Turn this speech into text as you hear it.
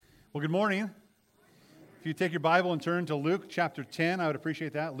Well, good morning. If you take your Bible and turn to Luke chapter 10, I would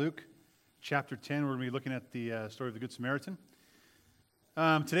appreciate that. Luke chapter 10, we're going to be looking at the story of the Good Samaritan.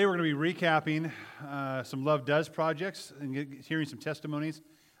 Today we're going to be recapping some Love Does projects and hearing some testimonies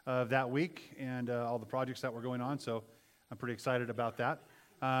of that week and all the projects that were going on, so I'm pretty excited about that.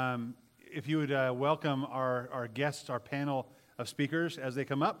 If you would welcome our guests, our panel of speakers as they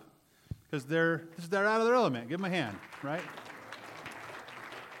come up, because they're out of their element. Give them a hand, right?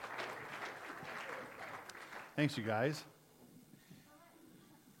 Thanks, you guys.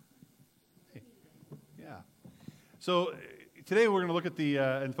 Yeah. So today we're going to look at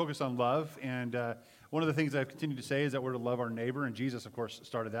and focus on love. And one of the things I've continued to say is that we're to love our neighbor. And Jesus, of course,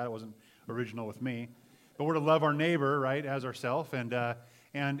 started that. It wasn't original with me. But we're to love our neighbor, right, as ourselves. And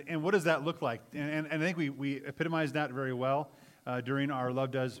what does that look like? And I think we epitomized that very well during our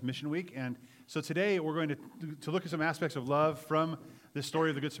Love Does Mission Week. And so today we're going to look at some aspects of love from this story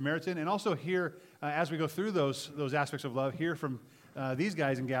of the Good Samaritan, and also hear, as we go through those aspects of love, hear from these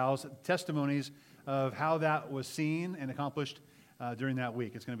guys and gals testimonies of how that was seen and accomplished during that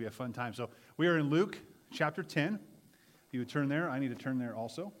week. It's going to be a fun time. So we are in Luke chapter 10. If you would turn there, I need to turn there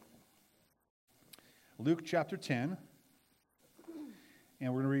also. Luke chapter 10,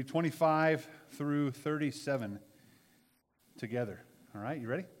 and we're going to read 25 through 37 together. All right, you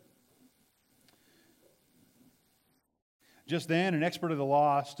ready? Just then, an expert of the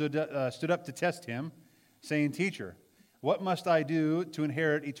law stood up to test him, saying, "Teacher, what must I do to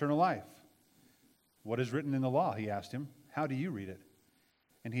inherit eternal life?" "What is written in the law?" he asked him. "How do you read it?"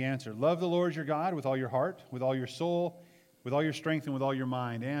 And he answered, "Love the Lord your God with all your heart, with all your soul, with all your strength, and with all your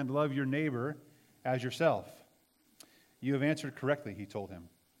mind, and love your neighbor as yourself." "You have answered correctly," he told him.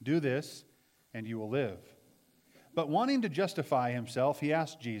 "Do this, and you will live." But wanting to justify himself, he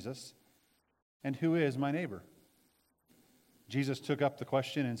asked Jesus, "And who is my neighbor?" Jesus took up the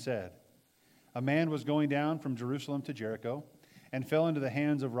question and said, "A man was going down from Jerusalem to Jericho and fell into the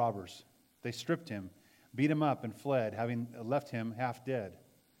hands of robbers. They stripped him, beat him up, and fled, having left him half dead.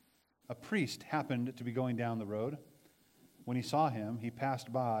 A priest happened to be going down the road. When he saw him, he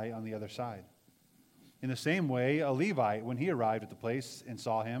passed by on the other side. In the same way, a Levite, when he arrived at the place and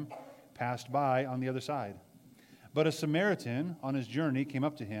saw him, passed by on the other side. But a Samaritan on his journey came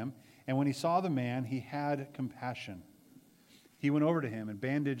up to him, and when he saw the man, he had compassion. He went over to him and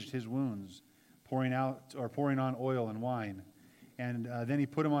bandaged his wounds, pouring on oil and wine. And then he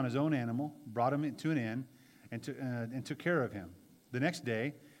put him on his own animal, brought him to an inn, and took care of him. The next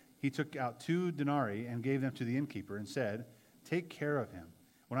day, he took out 2 denarii and gave them to the innkeeper and said, 'Take care of him.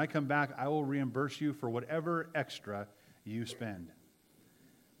 When I come back, I will reimburse you for whatever extra you spend.'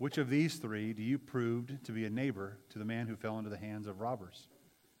 Which of these 3 do you prove to be a neighbor to the man who fell into the hands of robbers?"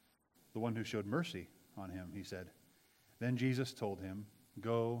 "The one who showed mercy on him," he said. Then Jesus told him,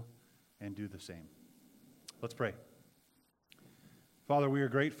 "Go and do the same." Let's pray. Father, we are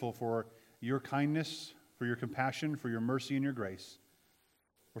grateful for your kindness, for your compassion, for your mercy and your grace.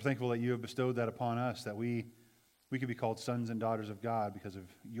 We're thankful that you have bestowed that upon us, that we could be called sons and daughters of God because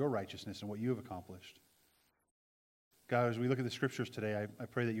of your righteousness and what you have accomplished. God, as we look at the scriptures today, I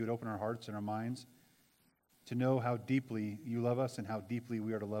pray that you would open our hearts and our minds to know how deeply you love us and how deeply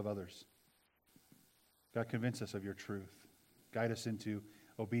we are to love others. God, convince us of your truth. Guide us into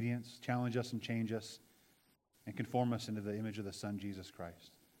obedience, challenge us and change us, and conform us into the image of the Son, Jesus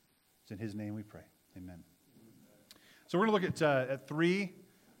Christ. It's in his name we pray. Amen. So we're going to look at three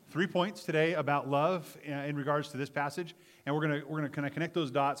points today about love in regards to this passage, and we're going to kind of connect those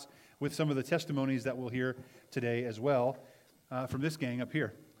dots with some of the testimonies that we'll hear today as well from this gang up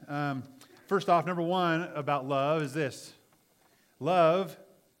here. First off, number 1 about love is this: love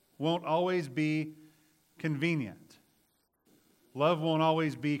won't always be convenient. Love won't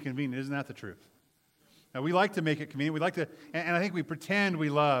always be convenient. Isn't that the truth? Now, we like to make it convenient. We like to, and I think we pretend we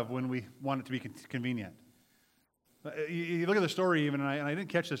love when we want it to be convenient. You look at the story even, and I didn't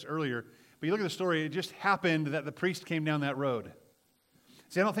catch this earlier, but you look at the story, it just happened that the priest came down that road.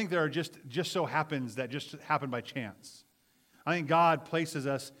 See, I don't think there are just so happens that just happen by chance. I think God places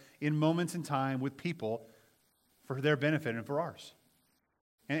us in moments in time with people for their benefit and for ours.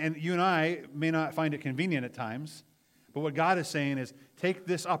 And you and I may not find it convenient at times, but what God is saying is take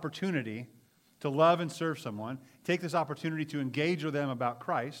this opportunity to love and serve someone, take this opportunity to engage with them about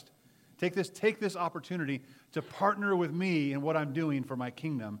Christ, take this opportunity to partner with me in what I'm doing for my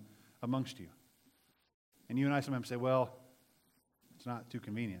kingdom amongst you. And you and I sometimes say, well, it's not too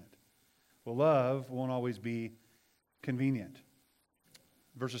convenient. Well, love won't always be convenient.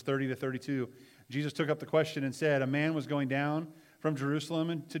 Verses 30 to 32, Jesus took up the question and said, "A man was going down from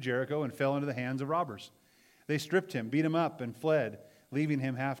Jerusalem to Jericho and fell into the hands of robbers. They stripped him, beat him up, and fled, leaving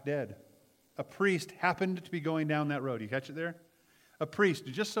him half dead. A priest happened to be going down that road. You catch it there? A priest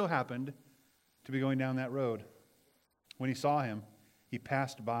just so happened to be going down that road. When he saw him, he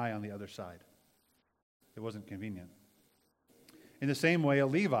passed by on the other side. It wasn't convenient. In the same way, a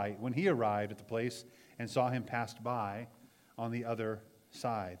Levite, when he arrived at the place and saw him, passed by on the other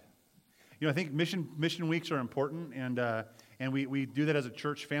side. You know, I think mission weeks are important, and we do that as a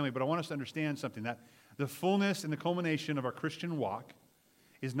church family, but I want us to understand something, that the fullness and the culmination of our Christian walk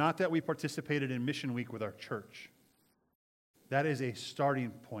is not that we participated in Mission Week with our church. That is a starting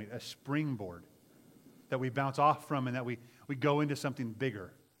point, a springboard that we bounce off from and that we go into something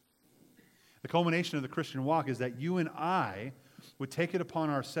bigger. The culmination of the Christian walk is that you and I would take it upon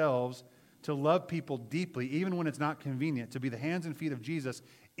ourselves to love people deeply, even when it's not convenient, to be the hands and feet of Jesus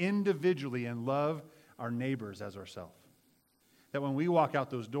individually and love our neighbors as ourselves. That when we walk out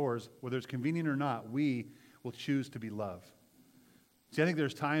those doors, whether it's convenient or not, we will choose to be love. See, I think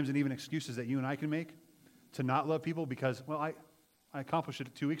there's times and even excuses that you and I can make to not love people because, well, I accomplished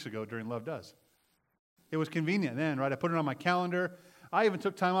it 2 weeks ago during Love Does. It was convenient then, right? I put it on my calendar. I even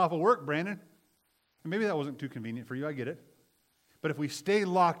took time off of work, Brandon. And maybe that wasn't too convenient for you, I get it. But if we stay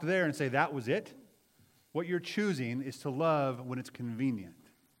locked there and say that was it, what you're choosing is to love when it's convenient.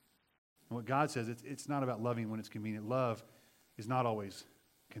 And what God says, it's not about loving when it's convenient. Love is not always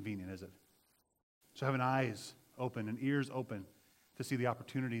convenient, is it? So having eyes open and ears open to see the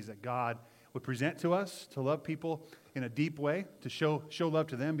opportunities that God would present to us to love people in a deep way, to show love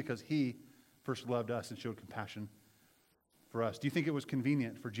to them because He first loved us and showed compassion for us. Do you think it was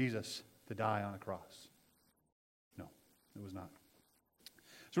convenient for Jesus to die on a cross? No, it was not.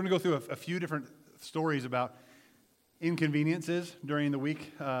 So we're going to go through a few different stories about inconveniences during the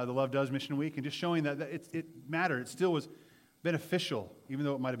week, the Love Does Mission Week, and just showing that it mattered. It still was beneficial, even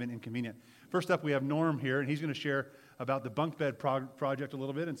though it might have been inconvenient. First up, we have Norm here, and he's going to share about the bunk bed project a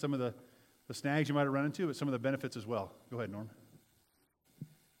little bit and some of the snags you might have run into, but some of the benefits as well. Go ahead, Norm.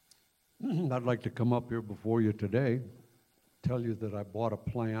 I'd like to come up here before you today, tell you that I bought a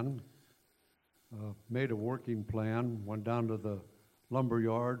plan, made a working plan, went down to the lumber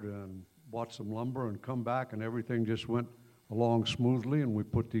yard and bought some lumber and come back, and everything just went along smoothly, and we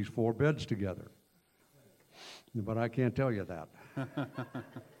put these 4 beds together. But I can't tell you that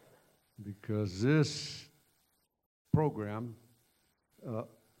because this program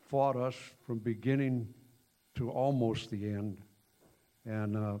fought us from beginning to almost the end,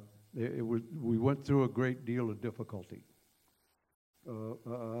 and we went through a great deal of difficulty.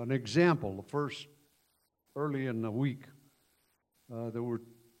 An example, early in the week, there were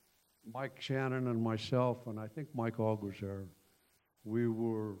Mike Shannon and myself, and I think Mike Ogg was there. We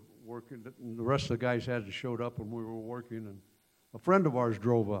were working, and the rest of the guys hadn't showed up when we were working, and a friend of ours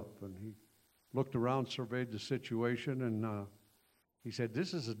drove up, and he looked around, surveyed the situation, and he said,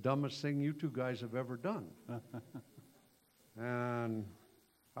 "This is the dumbest thing you 2 guys have ever done." And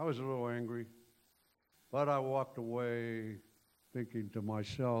I was a little angry, but I walked away thinking to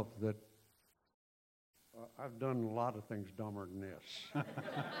myself that I've done a lot of things dumber than this.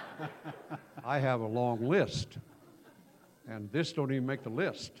 I have a long list, and this don't even make the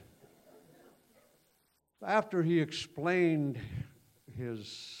list. After he explained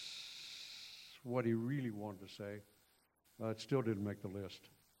what he really wanted to say, it still didn't make the list.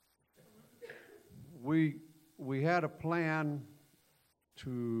 We had a plan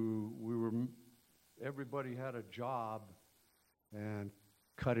everybody had a job and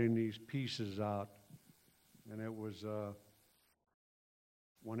cutting these pieces out. And it was,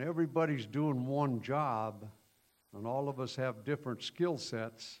 when everybody's doing one job and all of us have different skill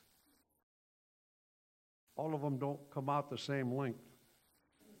sets, all of them don't come out the same length.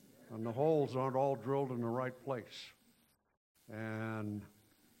 And the holes aren't all drilled in the right place. And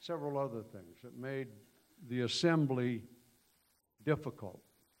several other things. It made the assembly difficult.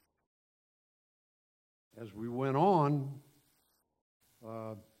 As we went on,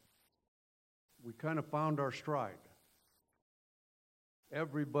 we kind of found our stride.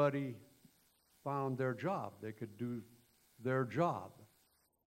 Everybody found their job. They could do their job.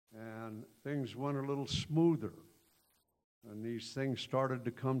 And things went a little smoother. And these things started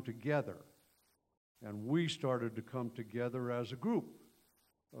to come together. And we started to come together as a group.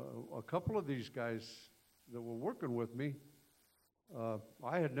 A couple of these guys that were working with me,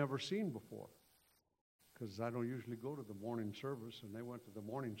 I had never seen before, because I don't usually go to the morning service, and they went to the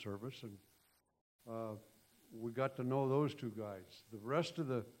morning service, and we got to know those 2 guys. The rest of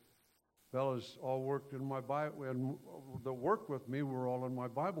the fellas all worked in my Bible, and that worked with me were all in my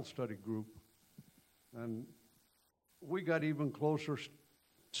Bible study group. And we got even closer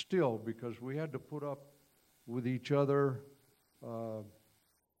still because we had to put up with each other uh,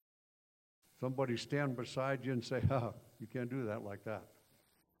 somebody stand beside you and say, oh, you can't do that like that.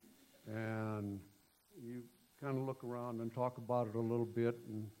 And you kind of look around and talk about it a little bit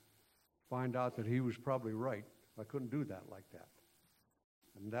and find out that he was probably right. I couldn't do that like that.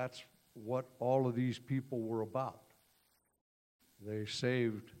 And that's what all of these people were about. They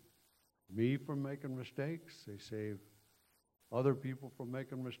saved me from making mistakes. They saved other people from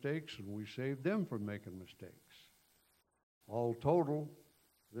making mistakes, and we saved them from making mistakes. All total,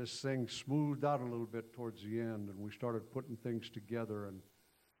 this thing smoothed out a little bit towards the end, and we started putting things together.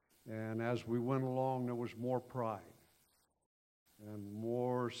 And as we went along, there was more pride and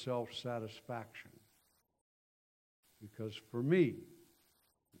more self-satisfaction. Because for me,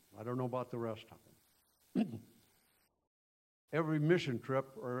 I don't know about the rest of them, every mission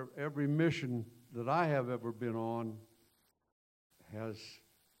trip or every mission that I have ever been on has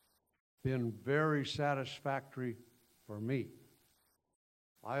been very satisfactory for me.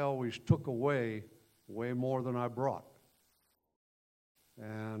 I always took away way more than I brought.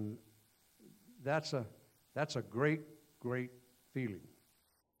 And that's a great, great feeling.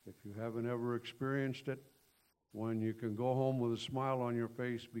 If you haven't ever experienced it, when you can go home with a smile on your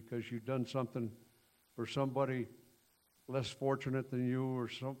face because you've done something for somebody less fortunate than you, or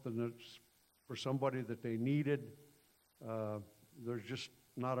something that's for somebody that they needed, there's just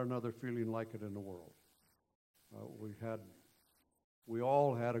not another feeling like it in the world. We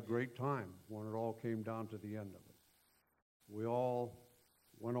all had a great time when it all came down to the end of it. We all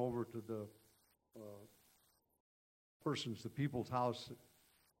went over to the people's house that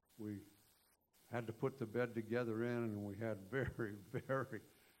we had to put the bed together in, and we had very, very,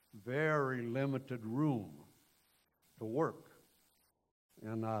 very limited room to work.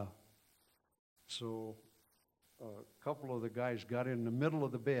 And so a couple of the guys got in the middle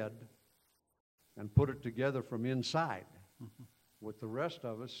of the bed and put it together from inside, with the rest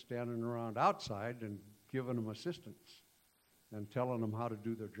of us standing around outside and giving them assistance and telling them how to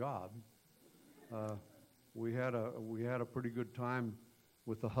do their job. We had a pretty good time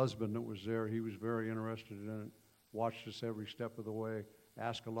with the husband that was there. He was very interested in it, watched us every step of the way,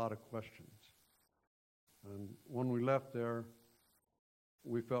 asked a lot of questions. And when we left there,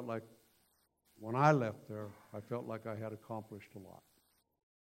 when I left there, I felt like I had accomplished a lot.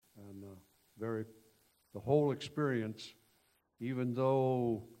 And the whole experience, even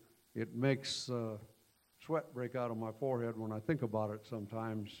though it makes sweat break out on my forehead when I think about it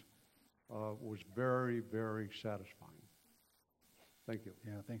sometimes, was very, very satisfying. Thank you.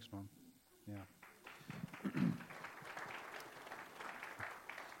 Yeah, thanks, Norm. Yeah.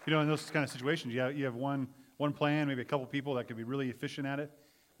 You know, in those kind of situations, you have one plan, maybe a couple people that could be really efficient at it,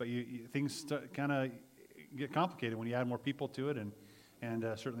 but things kind of get complicated when you add more people to it, and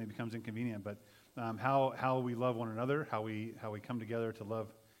certainly it becomes inconvenient. But how we love one another, how we come together to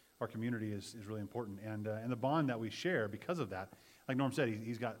love our community is really important, and the bond that we share because of that. Like Norm said,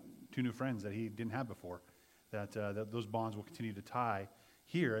 he's got 2 new friends that he didn't have before. That those bonds will continue to tie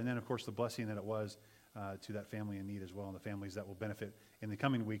here, and then of course the blessing that it was to that family in need as well, and the families that will benefit in the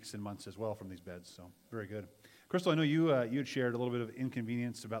coming weeks and months as well from these beds. So very good. Crystal, I know you had shared a little bit of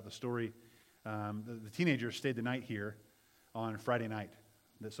inconvenience about the story. The teenagers stayed the night here on Friday night,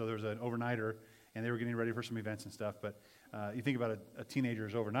 so there was an overnighter, and they were getting ready for some events and stuff. But you think about a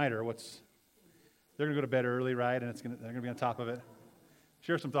teenager's overnighter, they're going to go to bed early, right? And they're going to be on top of it.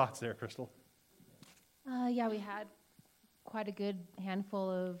 Share some thoughts there, Crystal. Yeah, we had quite a good handful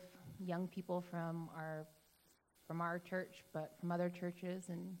of young people from our church, but from other churches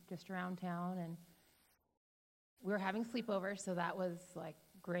and just around town, and we were having sleepovers, so that was like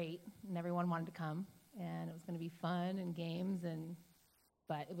great, and everyone wanted to come, and it was going to be fun and games,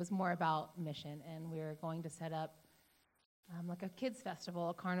 but it was more about mission, and we were going to set up like a kids festival,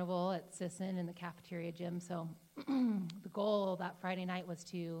 a carnival at Sisson in the cafeteria gym. So the goal that Friday night was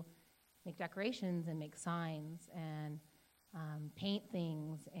to make decorations and make signs and paint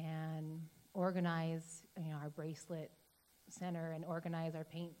things and organize, our bracelet center and organize our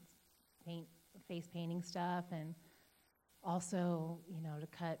paint face painting stuff, and also, to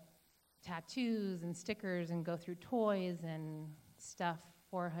cut tattoos and stickers and go through toys and stuff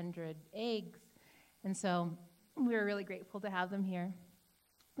 400 eggs. And so we were really grateful to have them here.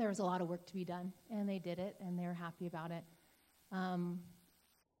 There was a lot of work to be done, and they did it, and they were happy about it.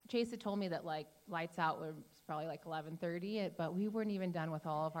 Chase had told me that lights out was probably 11:30, but we weren't even done with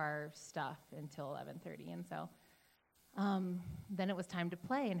all of our stuff until 11:30, and so then it was time to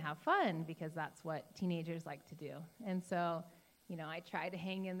play and have fun, because that's what teenagers like to do. And so, I tried to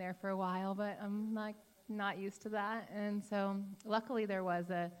hang in there for a while, but I'm not used to that. And so luckily there was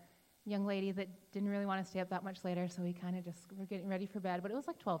a young lady that didn't really want to stay up that much later, so we kind of just were getting ready for bed, but it was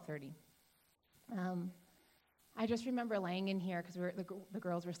like 12:30. I just remember laying in here, because the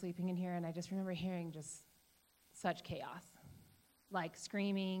girls were sleeping in here, and I just remember hearing just such chaos, like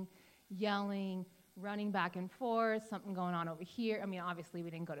screaming, yelling, running back and forth, something going on over here. I mean, obviously we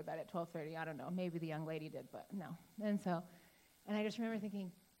didn't go to bed at 12:30. I don't know. Maybe the young lady did, but no. And I just remember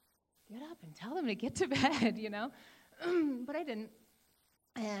thinking, get up and tell them to get to bed, you know? But I didn't.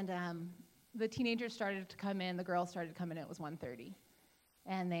 And the teenagers started to come in. The girls started to come in. It was 1:30.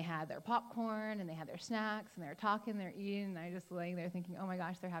 And they had their popcorn, and they had their snacks, and they were talking, they were eating, and I just laying there thinking, oh my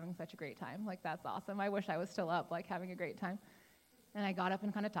gosh, they're having such a great time. Like, that's awesome. I wish I was still up, like, having a great time. And I got up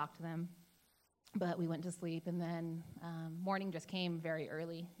and kind of talked to them. But we went to sleep, and then morning just came very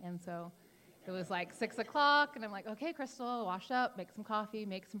early. And so it was like 6 o'clock, and I'm like, okay, Crystal, wash up, make some coffee,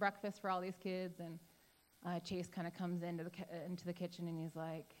 make some breakfast for all these kids. And Chase kind of comes into the kitchen, and he's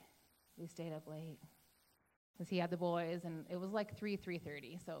like, we stayed up late. Because he had the boys, and it was like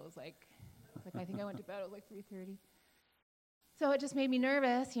 3:30, so it was like I think I went to bed at like 3:30. So it just made me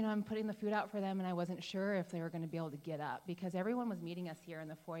nervous. You know, I'm putting the food out for them, and I wasn't sure if they were going to be able to get up, because everyone was meeting us here in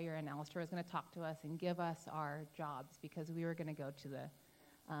the foyer, and Alistair was going to talk to us and give us our jobs, because we were going to go to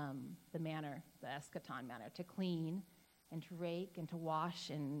the manor, the Eschaton manor, to clean and to rake and to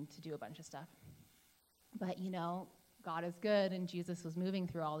wash and to do a bunch of stuff. But, you know, God is good, and Jesus was moving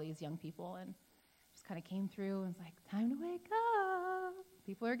through all these young people, and just kind of came through and was like, time to wake up.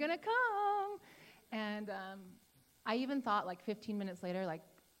 People are going to come. And I even thought, like, 15 minutes later, like,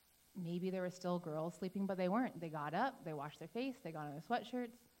 maybe there were still girls sleeping, but they weren't. They got up, they washed their face, they got on their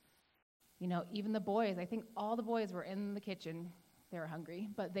sweatshirts. You know, even the boys, I think all the boys were in the kitchen. They were hungry,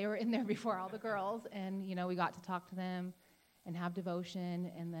 but they were in there before all the girls. And, you know, we got to talk to them and have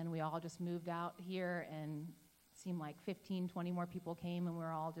devotion. And then we all just moved out here, and it seemed like 15, 20 more people came, and we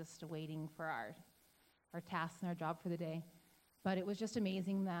were all just waiting for our tasks and our job for the day. But it was just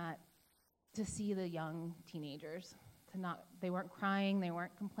amazing to see the young teenagers, they weren't crying, they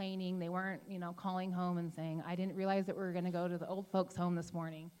weren't complaining, they weren't, you know, calling home and saying, I didn't realize that we were going to go to the old folks' home this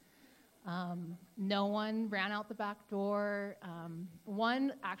morning. No one ran out the back door.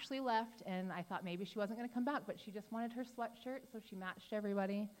 One actually left, and I thought maybe she wasn't going to come back, but she just wanted her sweatshirt, so she matched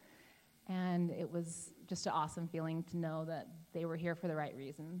everybody. And it was just an awesome feeling to know that they were here for the right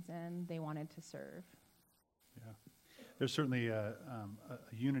reasons, and they wanted to serve. Yeah, there's certainly a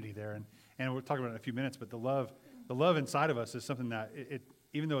unity there, and we'll talk about it in a few minutes. But the love inside of us is something that it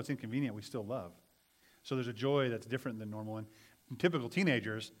even though it's inconvenient, we still love. So there's a joy that's different than normal. And typical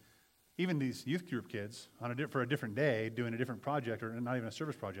teenagers, even these youth group kids, for a different day, doing a different project, or not even a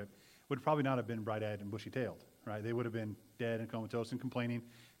service project, would probably not have been bright-eyed and bushy-tailed, right? They would have been dead and comatose and complaining,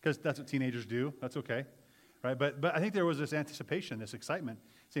 because that's what teenagers do. That's okay. Right, but I think there was this anticipation, this excitement,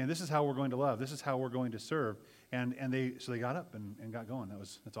 saying this is how we're going to love, this is how we're going to serve, and they got up and got going.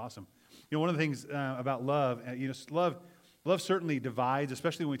 That's awesome. You know, one of the things about love, love certainly divides,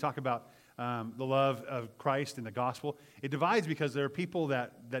 especially when we talk about the love of Christ and the gospel. It divides because there are people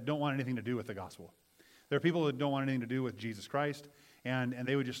that don't want anything to do with the gospel. There are people that don't want anything to do with Jesus Christ, and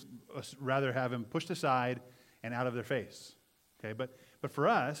they would just rather have him pushed aside and out of their face. Okay, but for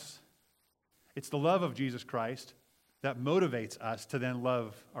us, it's the love of Jesus Christ that motivates us to then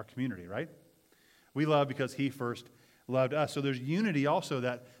love our community, right? We love because he first loved us. So there's unity also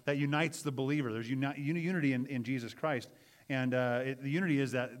that unites the believer. There's unity in Jesus Christ. And the unity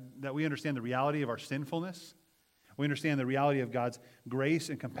is that we understand the reality of our sinfulness. We understand the reality of God's grace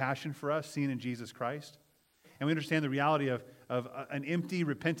and compassion for us, seen in Jesus Christ. And we understand the reality of an empty,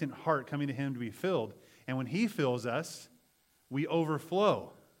 repentant heart coming to him to be filled. And when he fills us, we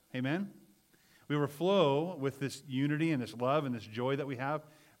overflow. Amen? We overflow with this unity and this love and this joy that we have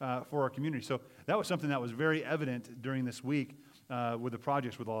for our community. So that was something that was very evident during this week with the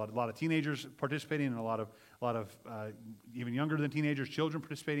projects, with a lot of teenagers participating, and a lot of even younger than teenagers, children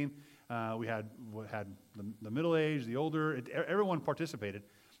participating. We had the middle age, the older. Everyone participated.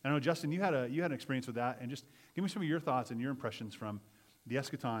 I know, Justin, you had an experience with that, and just give me some of your thoughts and your impressions from the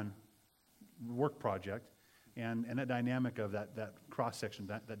Eschaton work project and that dynamic of that cross section,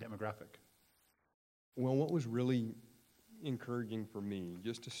 that demographic. Well, what was really encouraging for me,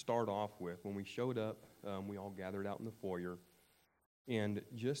 just to start off with, when we showed up, we all gathered out in the foyer, and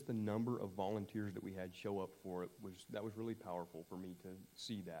just the number of volunteers that we had show up for it was really powerful for me to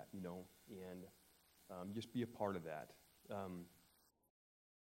see that, and just be a part of that.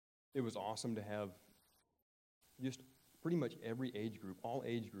 It was awesome to have just pretty much every age group, all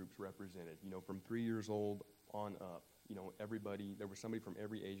age groups represented, from 3 years old on up, everybody, there was somebody from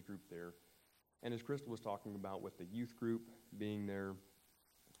every age group there. And as Crystal was talking about with the youth group being there,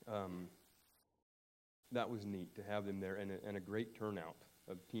 that was neat to have them there, and a great turnout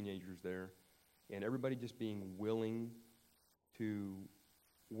of teenagers there, and everybody just being willing to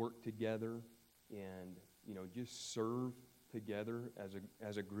work together and, you know, just serve together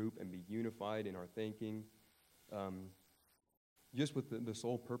as a group and be unified in our thinking, just with the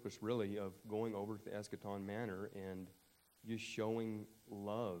sole purpose, really, of going over to the Eschaton Manor and just showing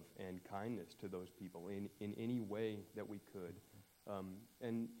love and kindness to those people in any way that we could.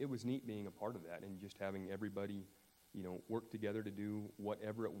 And it was neat being a part of that and just having everybody, you know, work together to do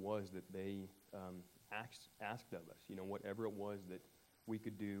whatever it was that they asked of us, you know, whatever it was that we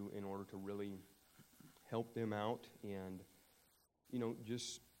could do in order to really help them out and, you know,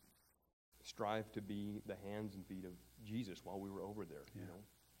 just strive to be the hands and feet of Jesus while we were over there, you know.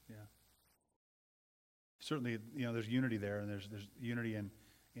 Yeah. Certainly, you know, there's unity there, and there's unity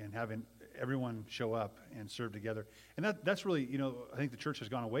in having everyone show up and serve together. And that's really, you know, I think the church has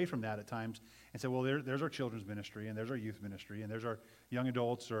gone away from that at times and said, well, there's our children's ministry, and there's our youth ministry, and there's our young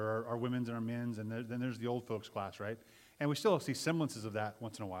adults, or our women's and our men's, and then there's the old folks class, right? And we still see semblances of that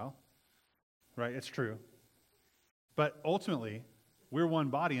once in a while, right? It's true. But ultimately, we're one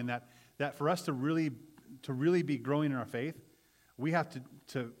body, and that for us to really be growing in our faith, we have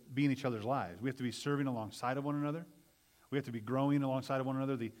to be in each other's lives. We have to be serving alongside of one another. We have to be growing alongside of one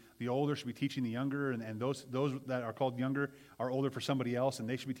another. The older should be teaching the younger, and those that are called younger are older for somebody else, and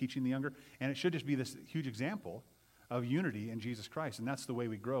they should be teaching the younger. And it should just be this huge example of unity in Jesus Christ, and that's the way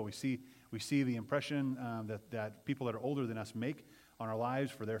we grow. We see the impression that people that are older than us make on our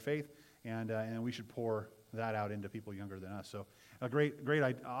lives for their faith, and we should pour that out into people younger than us. So a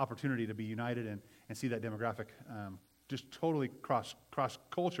great opportunity to be united and see that demographic just totally cross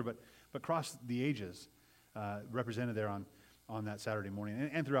culture, but cross the ages, represented there on that Saturday morning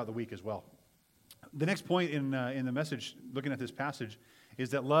and throughout the week as well. The next point in the message, looking at this passage, is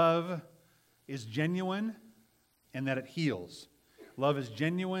that love is genuine and that it heals. Love is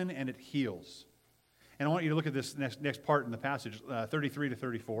genuine and it heals. And I want you to look at this next part in the passage, 33 to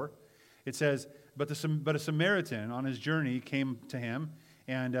 34. It says, but a Samaritan on his journey came to him,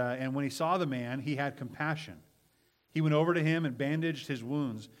 and when he saw the man, he had compassion. He went over to him and bandaged his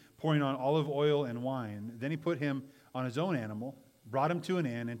wounds, pouring on olive oil and wine. Then he put him on his own animal, brought him to an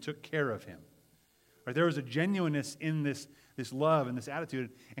inn, and took care of him. Right, there was a genuineness in this love and this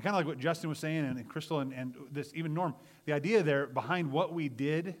attitude. And kind of like what Justin was saying, and Crystal, and this, even Norm, the idea there behind what we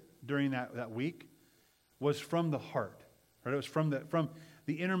did during that week was from the heart. Right? It was from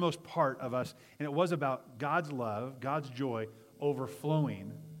the innermost part of us, and it was about God's love, God's joy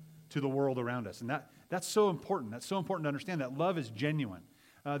overflowing to the world around us. And that's so important. That's so important to understand that love is genuine.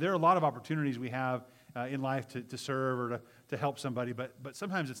 There are a lot of opportunities we have in life to serve or to help somebody, but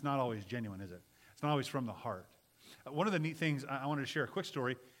sometimes it's not always genuine, is it? It's not always from the heart. One of the neat things I wanted to share, a quick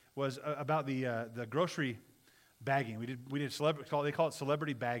story, was about the grocery bagging. We did they call it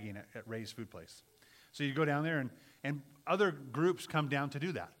celebrity bagging at Ray's Food Place. So you go down there, and other groups come down to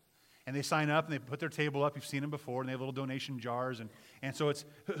do that. And they sign up, and they put their table up. You've seen them before, and they have little donation jars. And so it's,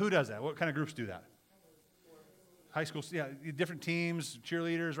 who does that? What kind of groups do that? High school, yeah, different teams,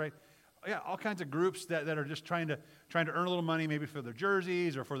 cheerleaders, right? Yeah, all kinds of groups that are just trying to earn a little money, maybe for their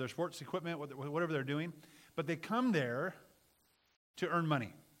jerseys or for their sports equipment, whatever they're doing. But they come there to earn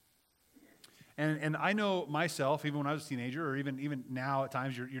money. And I know myself, even when I was a teenager, or even now at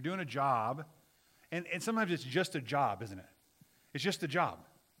times, you're doing a job, and sometimes it's just a job, isn't it? It's just a job.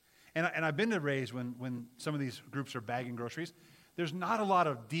 And I've been to Ray's when some of these groups are bagging groceries. There's not a lot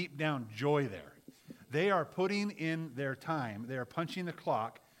of deep down joy there. They are putting in their time. They are punching the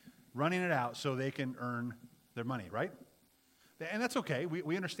clock, running it out so they can earn their money, right? And that's okay.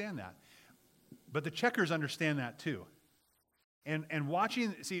 We understand that. But the checkers understand that too. And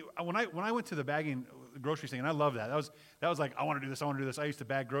watching, see, when I went to the bagging groceries thing, and I love that. That was like, I want to do this. I used to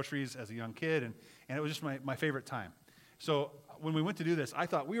bag groceries as a young kid, and it was just my favorite time. So when we went to do this, I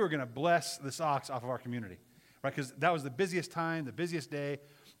thought we were going to bless the socks off of our community, right? Because that was the busiest time, the busiest day,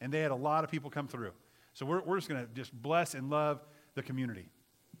 and they had a lot of people come through. So we're just going to just bless and love the community.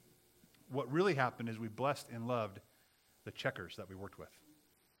 What really happened is we blessed and loved the checkers that we worked with.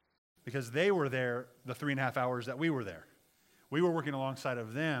 Because they were there the 3.5 hours that we were there. We were working alongside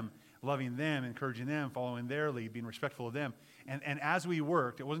of them, loving them, encouraging them, following their lead, being respectful of them. And as we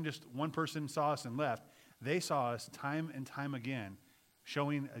worked, it wasn't just one person saw us and left. They saw us time and time again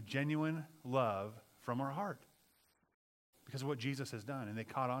showing a genuine love from our heart because of what Jesus has done, and they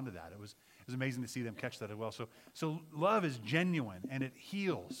caught on to that. It was amazing to see them catch that as well. So love is genuine, and it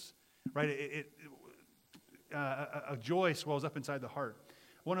heals, right? A joy swells up inside the heart.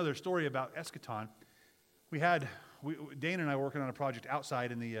 One other story about Eschaton. We had Dana and I were working on a project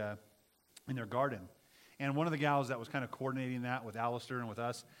outside in their garden. And one of the gals that was kind of coordinating that with Alistair and with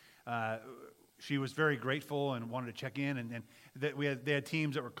us, she was very grateful and wanted to check in. And they had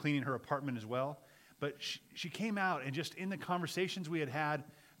teams that were cleaning her apartment as well. But she came out, and just in the conversations we had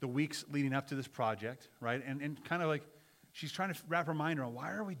the weeks leading up to this project, right? And kind of like she's trying to wrap her mind around,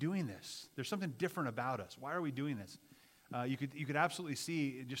 why are we doing this? There's something different about us. Why are we doing this? You could absolutely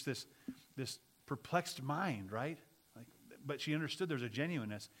see just this perplexed mind, right? But she understood there's a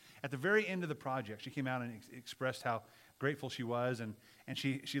genuineness. At the very end of the project, she came out and expressed how grateful she was, and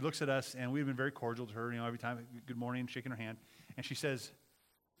she looks at us, and we've been very cordial to her, every time, good morning, shaking her hand, and she says,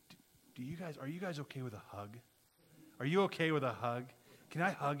 are you guys okay with a hug? Are you okay with a hug? Can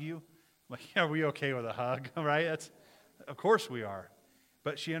I hug you? I'm like, yeah, are we okay with a hug? Right? Of course we are.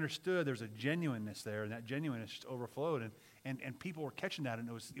 But she understood there's a genuineness there, and that genuineness just overflowed, and people were catching that, and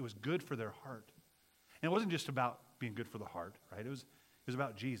it was good for their heart. And it wasn't just about being good for the heart, right? It was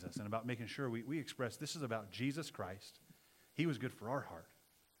about Jesus and about making sure we express this is about Jesus Christ. He was good for our heart.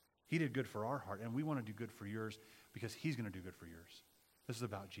 He did good for our heart, and we want to do good for yours because he's going to do good for yours. This is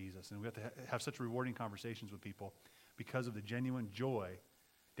about Jesus, and we have to have such rewarding conversations with people because of the genuine joy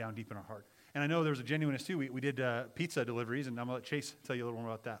down deep in our heart. And I know there's a genuineness too. We did pizza deliveries, and I'm going to let Chase tell you a little more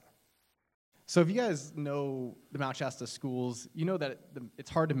about that. So if you guys know the Mount Shasta schools, you know that it's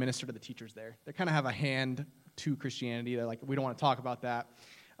hard to minister to the teachers there. They kind of have a hand to Christianity. They're like, we don't want to talk about that.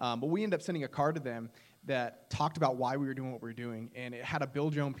 But we ended up sending a card to them that talked about why we were doing what we were doing, and it had a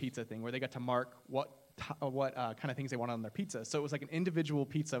build your own pizza thing where they got to mark what kind of things they wanted on their pizza. So it was like an individual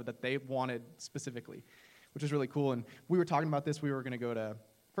pizza that they wanted specifically, which was really cool. And we were talking about this. We were just going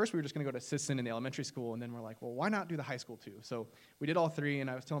to go to Sisson in the elementary school, and then we're like, well, why not do the high school too? So we did all three, and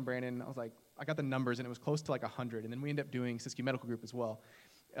I was telling Brandon, I was like, I got the numbers, and it was close to like 100. And then we ended up doing Siskiyou Medical Group as well.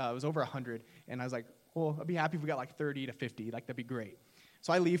 It was over 100, and I was like, well, I'd be happy if we got like 30 to 50. Like, that'd be great.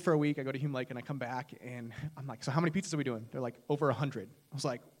 So I leave for a week. I go to Hume Lake, and I come back, and I'm like, so how many pizzas are we doing? They're like, over 100. I was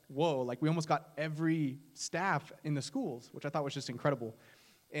like, whoa, like we almost got every staff in the schools, which I thought was just incredible.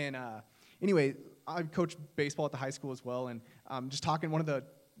 And anyway, I coached baseball at the high school as well, and just talking, one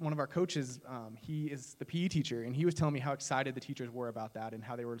of our coaches, he is the PE teacher, and he was telling me how excited the teachers were about that and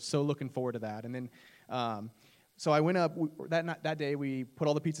how they were so looking forward to that. And then, so I went up, that day we put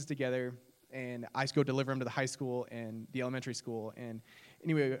all the pizzas together, and I go deliver them to the high school and the elementary school. And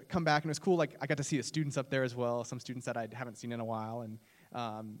anyway, come back, and it was cool. Like, I got to see the students up there as well, some students that I haven't seen in a while,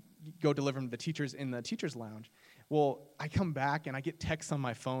 and go deliver them to the teachers in the teachers' lounge. Well, I come back, and I get texts on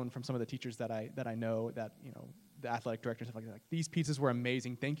my phone from some of the teachers that I know, that, the athletic director and stuff like that. Like, these pizzas were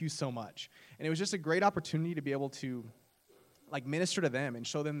amazing. Thank you so much. And it was just a great opportunity to be able to like minister to them and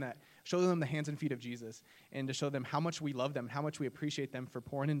show them the hands and feet of Jesus, and to show them how much we love them, how much we appreciate them for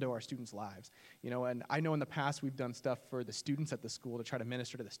pouring into our students' lives. And I know in the past we've done stuff for the students at the school to try to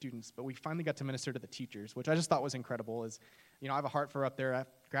minister to the students, but we finally got to minister to the teachers, which I just thought was incredible. I have a heart for up there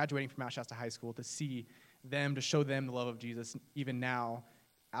graduating from Mount Shasta High School, to see them, to show them the love of Jesus even now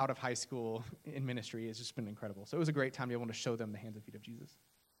out of high school in ministry has just been incredible. So it was a great time to be able to show them the hands and feet of Jesus.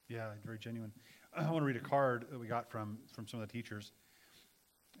 Yeah, very genuine. I want to read a card that we got from some of the teachers.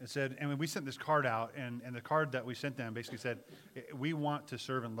 It said, and we sent this card out, and the card that we sent them basically said, we want to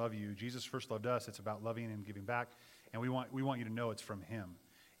serve and love you. Jesus first loved us. It's about loving and giving back, and we want you to know it's from him.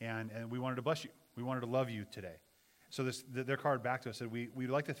 And we wanted to bless you. We wanted to love you today. So their card back to us said, we'd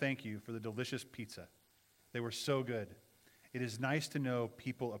like to thank you for the delicious pizza. They were so good. It is nice to know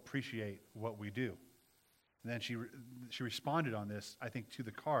people appreciate what we do. And then she responded on this, I think, to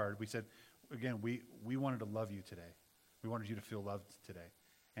the card. We said, again, we wanted to love you today. We wanted you to feel loved today.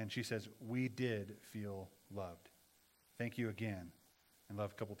 And she says, we did feel loved. Thank you again. And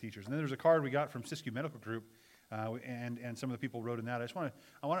love a couple teachers. And then there's a card we got from Siskiyou Medical Group, and some of the people wrote in that.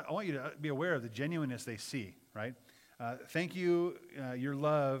 I want you to be aware of the genuineness they see, right? Thank you. Your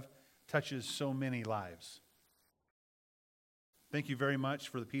love touches so many lives. Thank you very much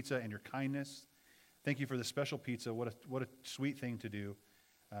for the pizza and your kindness. Thank you for the special pizza. What a sweet thing to do.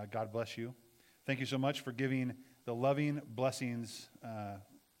 God bless you. Thank you so much for giving the loving blessings,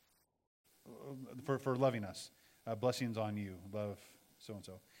 for loving us. Blessings on you. Love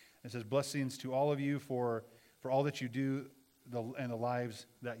so-and-so. It says, blessings to all of you for all that you do and the lives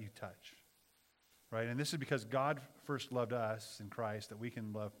that you touch. Right? And this is because God first loved us in Christ, that we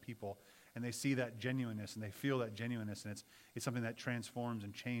can love people. And they see that genuineness, and they feel that genuineness, and it's something that transforms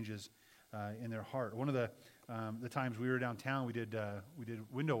and changes in their heart. One of the times we were downtown, we did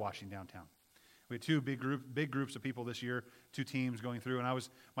window washing downtown. We had two big groups of people this year, two teams going through, and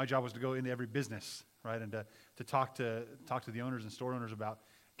my job was to go into every business, right, and to talk to the owners and store owners about,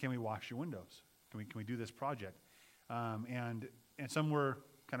 can we wash your windows? Can we do this project? And some were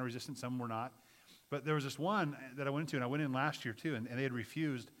kind of resistant, some were not. But there was this one that I went into, and I went in last year too, and they had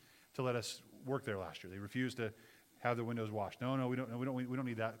refused to let us work there last year. They refused to have the windows washed. No, we don't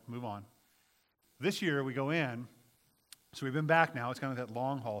need that. Move on. This year we go in, so we've been back now. It's kind of that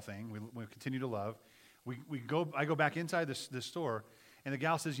long haul thing. We continue to love. I go back inside this store, and the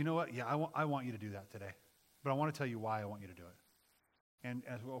gal says, you know what? Yeah, I want you to do that today, but I want to tell you why I want you to do it. And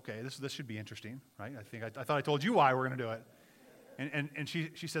well, okay, this should be interesting, right? I thought I told you why we're going to do it. And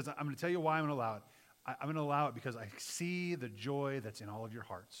she says, I'm going to tell you why I'm going to allow it. I'm going to allow it because I see the joy that's in all of your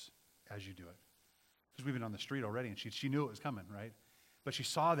hearts as you do it. Because we've been on the street already, and she knew it was coming, right? But she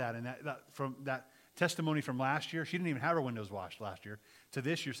saw that, and that from that testimony from last year, she didn't even have her windows washed last year. To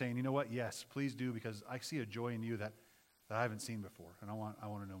this, you're saying, you know what? Yes, please do, because I see a joy in you that I haven't seen before, and I want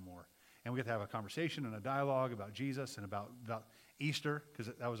to know more. And we get to have a conversation and a dialogue about Jesus and about Easter,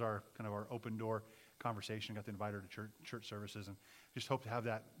 because that was our kind of our open door conversation. Got to invite her to church services, and just hope to have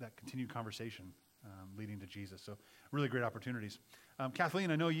that continued conversation leading to Jesus. So really great opportunities. Kathleen,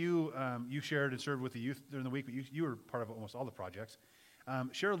 I know you shared and served with the youth during the week, but you were part of almost all the projects.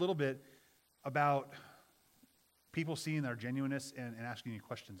 Share a little bit about people seeing our genuineness and asking you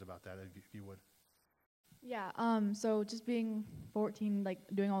questions about that, if you would. Yeah, so just being 14, like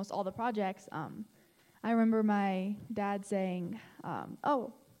doing almost all the projects, I remember my dad saying,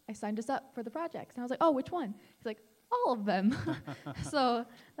 oh, I signed us up for the projects. And I was like, oh, which one? He's like, all of them. So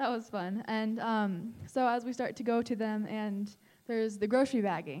that was fun. And so as we start to go to them, and there's the grocery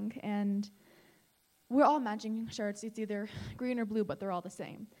bagging, and we're all matching shirts. It's either green or blue, but they're all the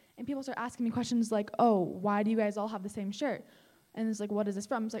same. And people start asking me questions like, oh, why do you guys all have the same shirt? And it's like, what is this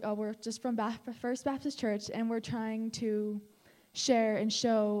from? It's like, oh, we're just from First Baptist Church, and we're trying to share and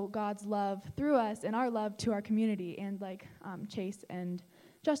show God's love through us and our love to our community. And like Chase and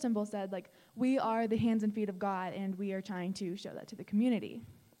Justin both said, like, we are the hands and feet of God, and we are trying to show that to the community.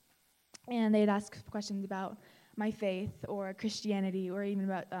 And they'd ask questions about my faith or Christianity or even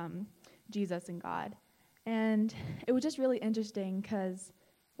about Jesus and God. And it was just really interesting because,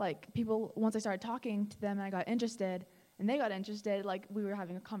 like, people, once I started talking to them and I got interested, and they got interested, like, we were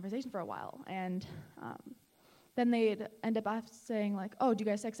having a conversation for a while. And then they'd end up saying, like, oh, do you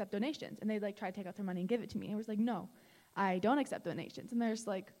guys accept donations? And they'd, like, try to take out their money and give it to me. And I was like, no, I don't accept donations. And they're just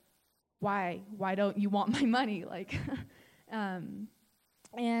like, why? Why don't you want my money? Like, and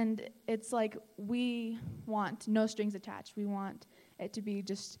it's like we want no strings attached. We want it to be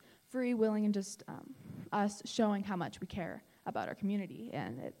just free, willing, and just us showing how much we care about our community.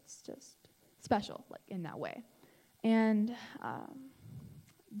 And it's just special, like, in that way. And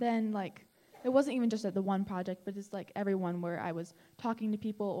then, like, it wasn't even just at the one project, but just, like, everyone where I was talking to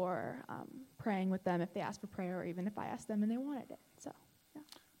people or praying with them if they asked for prayer, or even if I asked them and they wanted it. So, yeah.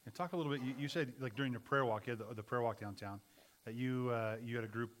 And talk a little bit, you said, like, during your prayer walk, you had the prayer walk downtown, that you had a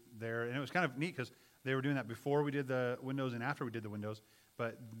group there, and it was kind of neat because they were doing that before we did the windows and after we did the windows,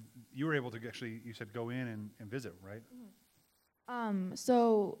 but you were able to actually, you said, go in and visit, right? Mm-hmm.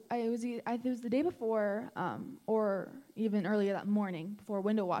 So it was the day before, or even earlier that morning, before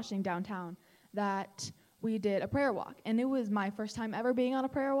window washing downtown, that we did a prayer walk. And it was my first time ever being on a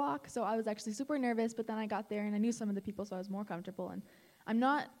prayer walk, so I was actually super nervous, but then I got there and I knew some of the people, so I was more comfortable. And I'm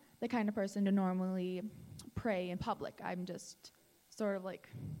not the kind of person to normally pray in public. I'm just sort of like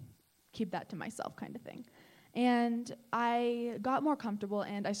keep that to myself kind of thing. And I got more comfortable,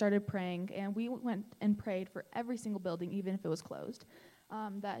 and I started praying, and we went and prayed for every single building, even if it was closed,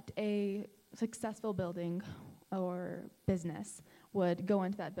 that a successful building or business would go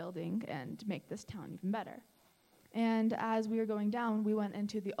into that building and make this town even better. And as we were going down, we went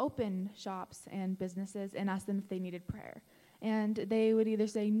into the open shops and businesses and asked them if they needed prayer. And they would either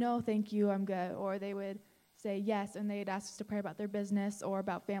say, no, thank you, I'm good, or they would say yes, and they'd ask us to pray about their business or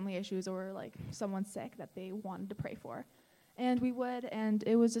about family issues or, like, someone sick that they wanted to pray for. And we would, and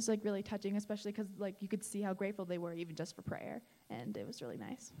it was just, like, really touching, especially because, like, you could see how grateful they were even just for prayer, and it was really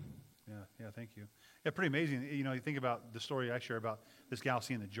nice. Yeah, thank you. Yeah, pretty amazing. You know, you think about the story I share about this gal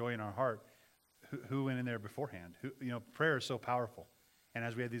seeing the joy in our heart. Who went in there beforehand? Prayer is so powerful. And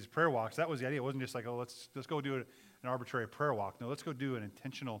as we had these prayer walks, that was the idea. It wasn't just like, oh, let's go do an arbitrary prayer walk. No, let's go do an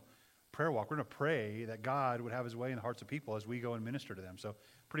intentional prayer walk. We're going to pray that God would have his way in the hearts of people as we go and minister to them. So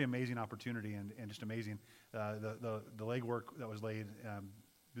pretty amazing opportunity and just amazing. The legwork that was laid,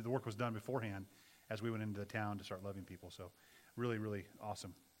 the work was done beforehand as we went into the town to start loving people. So really, really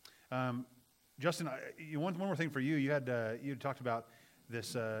awesome. Justin, one more thing for you. You had talked about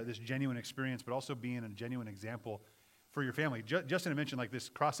this genuine experience, but also being a genuine example for your family. Justin had mentioned, like, this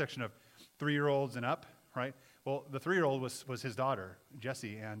cross-section of 3-year-olds and up, right? Well, the 3-year-old was his daughter,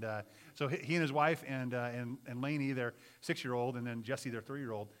 Jessie, and so he and his wife and Lainey, their 6-year-old, and then Jessie, their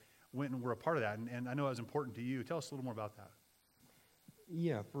 3-year-old, went and were a part of that. And I know it was important to you. Tell us a little more about that.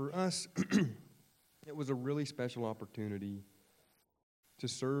 Yeah, for us, it was a really special opportunity to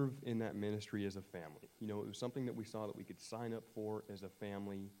serve in that ministry as a family. You know, it was something that we saw that we could sign up for as a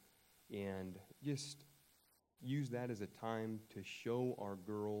family and just use that as a time to show our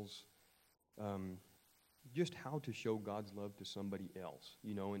girls just how to show God's love to somebody else,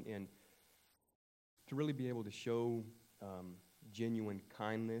 you know, and to really be able to show genuine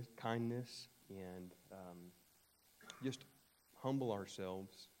kindness and just humble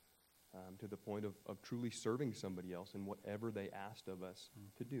ourselves to the point of truly serving somebody else in whatever they asked of us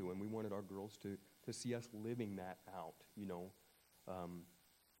to do. And we wanted our girls to see us living that out, you know.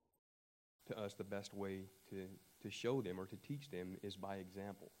 To us, the best way to show them or to teach them is by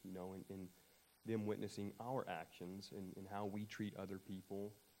example, you know, and them witnessing our actions and how we treat other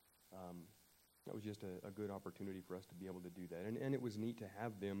people. That was just a good opportunity for us to be able to do that. And it was neat to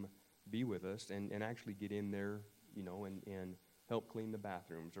have them be with us and actually get in there, you know, and help clean the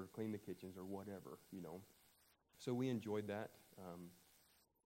bathrooms or clean the kitchens or whatever, you know. So we enjoyed that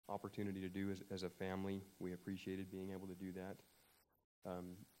opportunity to do as a family. We appreciated being able to do that.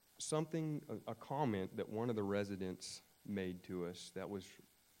 A comment that one of the residents made to us that was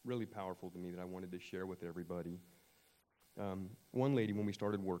really powerful to me that I wanted to share with everybody. One lady, when we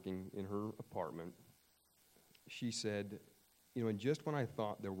started working in her apartment, she said, you know, and just when I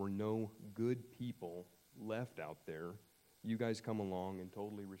thought there were no good people left out there, you guys come along and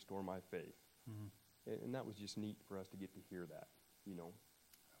totally restore my faith. Mm-hmm. And that was just neat for us to get to hear that, you know.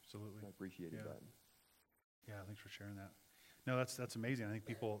 Absolutely. I appreciated that. Yeah, thanks for sharing that. No, that's amazing. I think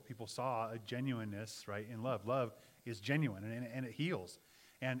people saw a genuineness, right, in love. Love is genuine, and it heals.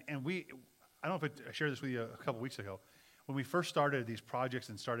 And we, I don't know if I shared this with you a couple weeks ago. When we first started these projects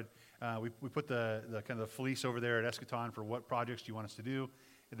and started, we put the kind of the fleece over there at Eschaton for what projects do you want us to do.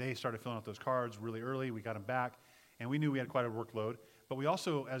 They started filling out those cards really early. We got them back, and we knew we had quite a workload. But we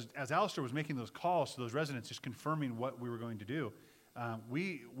also, as Alistair was making those calls to those residents, just confirming what we were going to do,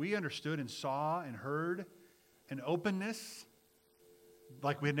 we understood and saw and heard an openness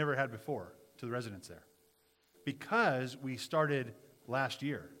like we had never had before to the residents there. Because we started last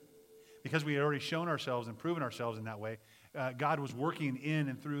year. Because we had already shown ourselves and proven ourselves in that way, God was working in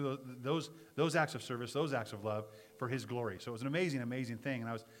and through those acts of service, those acts of love for His glory. So it was an amazing, amazing thing. And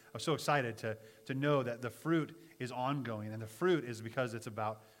I was so excited to know that the fruit is ongoing. And the fruit is because it's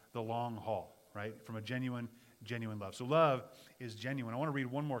about the long haul, right? From a genuine love. So love is genuine. I want to read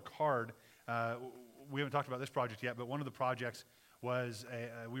one more card. We haven't talked about this project yet, but one of the projects was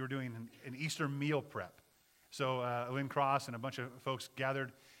we were doing an Easter meal prep. So Lynn Cross and a bunch of folks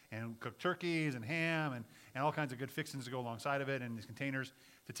gathered and cooked turkeys and ham and all kinds of good fixings to go alongside of it and these containers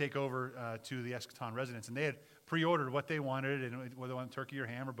to take over to the Eschaton residents. And they had pre-ordered what they wanted, and whether they wanted turkey or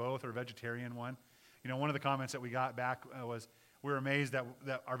ham or both or a vegetarian one. You know, one of the comments that we got back was we were amazed that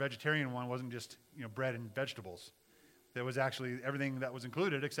our vegetarian one wasn't just, you know, bread and vegetables. There was actually everything that was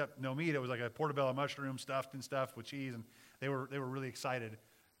included except no meat. It was like a portobello mushroom stuffed and stuff with cheese, and they were really excited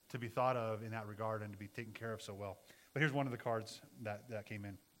to be thought of in that regard and to be taken care of so well. But here's one of the cards that came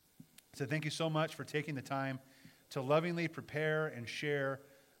in. It said, "Thank you so much for taking the time to lovingly prepare and share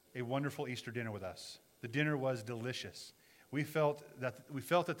a wonderful Easter dinner with us. The dinner was delicious. We felt that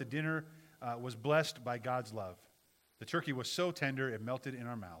the dinner was blessed by God's love. The turkey was so tender it melted in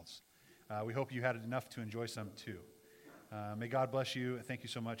our mouths. We hope you had enough to enjoy some too. May God bless you. Thank you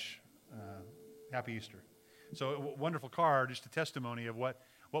so much. Happy Easter." So a wonderful card, just a testimony of what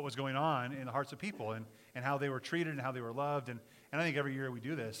was going on in the hearts of people and how they were treated and how they were loved. And I think every year we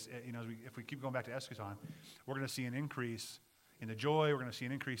do this, you know, if we keep going back to Eschaton, we're going to see an increase in the joy. We're going to see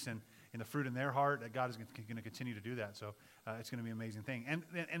an increase in the fruit in their heart, that God is going to continue to do that. So it's going to be an amazing thing. And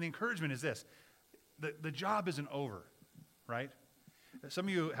the encouragement is this. The job isn't over, right? Some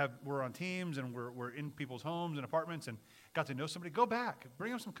of you were on teams and were in people's homes and apartments and got to know somebody. Go back,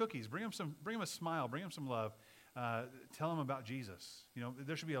 bring them some cookies, bring them a smile, bring them some love. Tell them about Jesus. You know,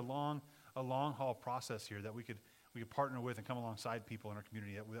 there should be a long haul process here that we could partner with and come alongside people in our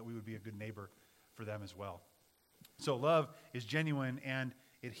community that we would be a good neighbor for them as well. So love is genuine and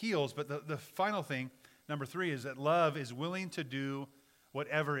it heals. But the final thing, number 3, is that love is willing to do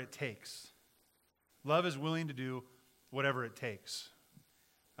whatever it takes. Love is willing to do whatever it takes.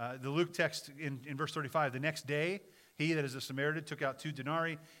 The Luke text in verse 35, the next day, he, that is a Samaritan, took out 2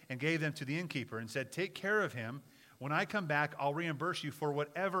 denarii and gave them to the innkeeper and said, "Take care of him. When I come back, I'll reimburse you for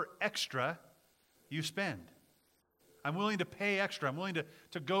whatever extra you spend." I'm willing to pay extra. I'm willing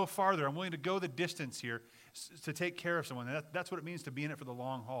to go farther. I'm willing to go the distance here to take care of someone. And that's what it means to be in it for the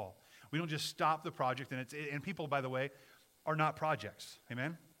long haul. We don't just stop the project. And people, by the way, are not projects.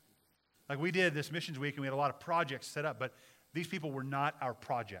 Amen? Like we did this missions week, and we had a lot of projects set up, but these people were not our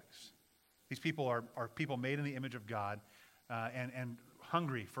projects. These people are people made in the image of God and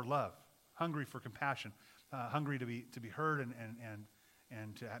hungry for love, hungry for compassion, hungry to be heard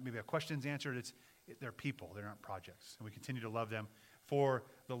and to maybe have questions answered. They're people. They're not projects. And we continue to love them for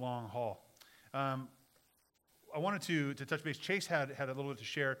the long haul. I wanted to touch base. Chase had a little bit to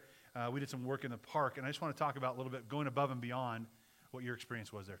share. We did some work in the park, and I just want to talk about a little bit going above and beyond what your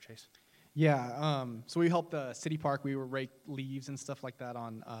experience was there, Chase. Yeah, so we helped the city park. We were rake leaves and stuff like that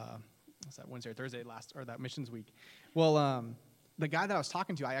on what's that, Wednesday or Thursday that missions week. Well, the guy that I was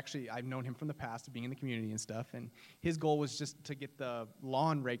talking to, I've known him from the past of being in the community and stuff, and his goal was just to get the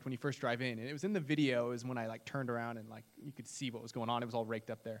lawn raked when you first drive in. And it was in the video is when I turned around and you could see what was going on. It was all raked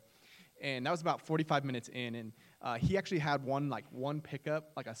up there. And that was about 45 minutes in, and he actually had one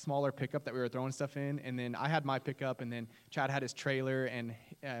pickup, a smaller pickup that we were throwing stuff in, and then I had my pickup, and then Chad had his trailer, and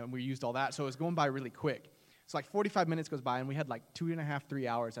we used all that, so it was going by really quick. So 45 minutes goes by, and we had 2.5, 3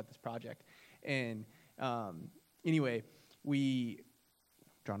 hours at this project. And anyway, drawing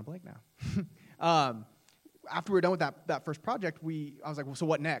a blank now. After we were done with that first project, I was like, well, so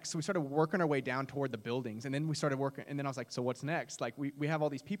what next? So we started working our way down toward the buildings, and then we started working, and then I was like, so what's next? We have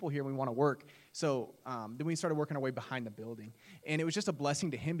all these people here, and we want to work. So then we started working our way behind the building, and it was just a blessing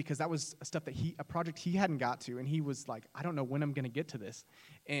to him because that was stuff a project he hadn't got to, and he was like, I don't know when I'm going to get to this.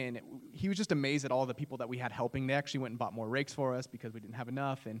 And he was just amazed at all the people that we had helping. They actually went and bought more rakes for us because we didn't have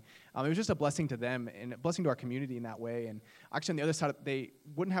enough, and it was just a blessing to them and a blessing to our community in that way. And actually on the other side, they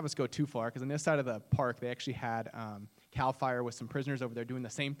wouldn't have us go too far because on the other side of the park, they actually had CAL FIRE with some prisoners over there doing the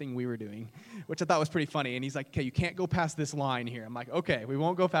same thing we were doing, which I thought was pretty funny. And he's like, okay, you can't go past this line here. I'm like, okay, we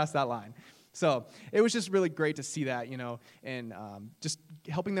won't go past that line. So it was just really great to see that, and just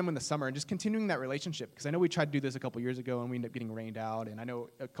helping them in the summer and just continuing that relationship. Because I know we tried to do this a couple years ago and we ended up getting rained out. And I know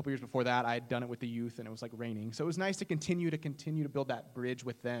a couple years before that I had done it with the youth and it was raining. So it was nice to continue to build that bridge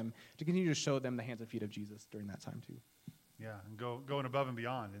with them, to continue to show them the hands and feet of Jesus during that time too. Yeah, and going above and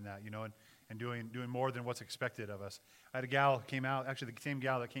beyond in that, and doing more than what's expected of us. I had a gal who came out, actually the same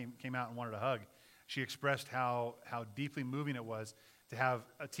gal that came out and wanted a hug. She expressed how deeply moving it was to have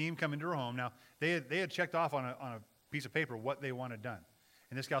a team come into her home. Now, they had checked off on a piece of paper what they wanted done.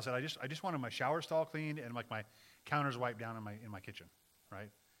 And this gal said, I just wanted my shower stall cleaned and my counters wiped down in my kitchen, right?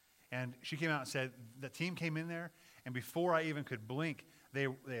 And she came out and said, the team came in there, and before I even could blink, they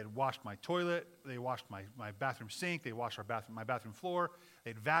had washed my toilet, they washed my bathroom sink, they washed my bathroom floor,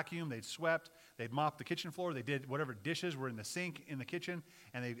 they'd vacuumed, they'd swept, they'd mopped the kitchen floor, they did whatever dishes were in the sink in the kitchen,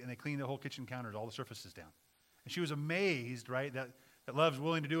 and they cleaned the whole kitchen counters, all the surfaces down. And she was amazed, right, that love's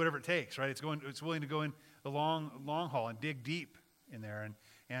willing to do whatever it takes, right? It's willing to go in the long haul and dig deep in there,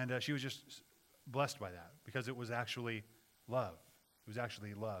 and she was just blessed by that because it was actually love. It was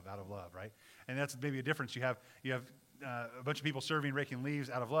actually love out of love, right? And that's maybe a difference. You have a bunch of people serving, raking leaves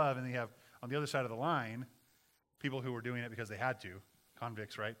out of love, and then you have on the other side of the line people who were doing it because they had to,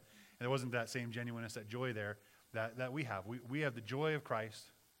 convicts, right? And there wasn't that same genuineness, that joy there that we have. We have the joy of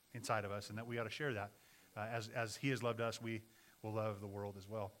Christ inside of us, and that we ought to share that. As He has loved us, we will love the world as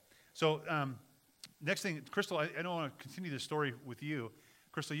well. So next thing, Crystal, I don't want to continue this story with you.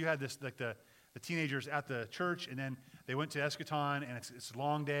 Crystal, you had this, the teenagers at the church, and then they went to Eschaton, and it's a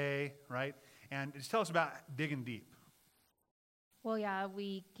long day, right? And just tell us about digging deep. Well, yeah,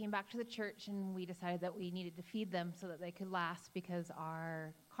 we came back to the church and we decided that we needed to feed them so that they could last because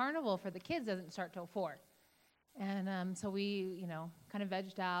our carnival for the kids doesn't start till 4. And so we, kind of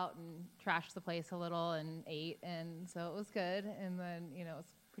vegged out and trashed the place a little and ate, and so it was good. And then,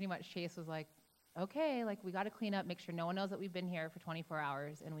 it's pretty much Chase was like, okay, we got to clean up, make sure no one knows that we've been here for 24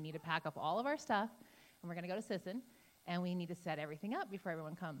 hours, and we need to pack up all of our stuff, and we're going to go to Sisson, and we need to set everything up before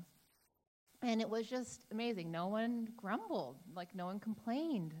everyone comes. And it was just amazing. No one grumbled, no one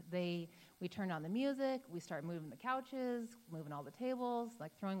complained. We turned on the music, we started moving the couches, moving all the tables,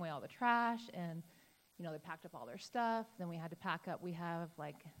 throwing away all the trash, and they packed up all their stuff. Then we had to pack up. We have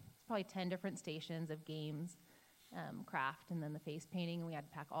it's probably 10 different stations of games, craft, and then the face painting. And we had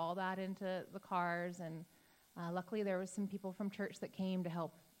to pack all that into the cars. And luckily there was some people from church that came to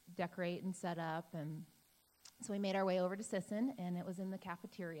help decorate and set up. And so we made our way over to Sisson, and it was in the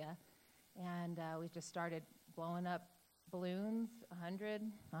cafeteria. And we just started blowing up balloons, 100.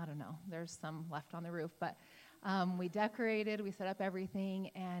 I don't know. There's some left on the roof. But we decorated. We set up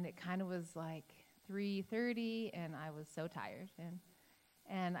everything. And it kind of was 3:30, and I was so tired.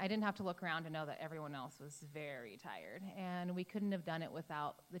 And I didn't have to look around to know that everyone else was very tired. And we couldn't have done it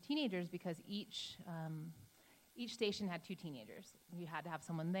without the teenagers because each station had 2 teenagers. You had to have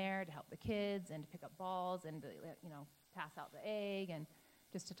someone there to help the kids and to pick up balls and to, pass out the egg and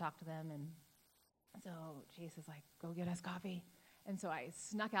just to talk to them. And so Chase is like, go get us coffee. And so I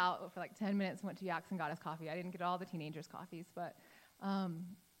snuck out for like 10 minutes, went to Yaks and got us coffee. I didn't get all the teenagers' coffees, but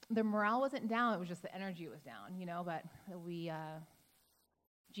the morale wasn't down. It was just the energy was down, but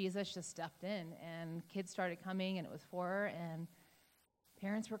Jesus just stepped in, and kids started coming, and it was 4, and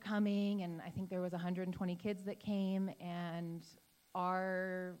parents were coming, and I think there was 120 kids that came, and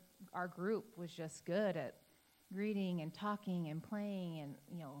our group was just good at greeting and talking and playing and,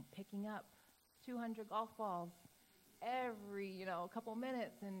 picking up 200 golf balls every, couple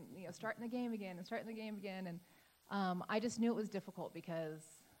minutes and, starting the game again. And I just knew it was difficult because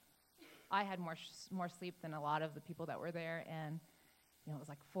I had more sleep than a lot of the people that were there, and it was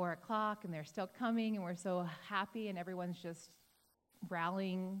like 4 o'clock, and they're still coming, and we're so happy, and everyone's just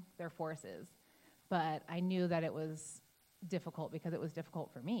rallying their forces. But I knew that it was difficult because it was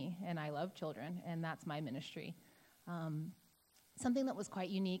difficult for me, and I love children, and that's my ministry. Something that was quite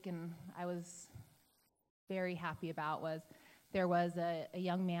unique and I was very happy about was there was a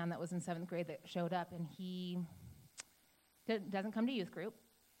young man that was in 7th grade that showed up, and he doesn't come to youth group,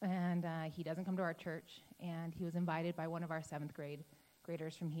 and he doesn't come to our church, and he was invited by one of our 7th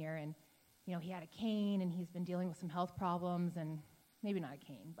graders from here, and he had a cane, and he's been dealing with some health problems, and maybe not a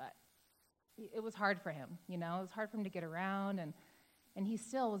cane, but it was hard for him, it was hard for him to get around, and he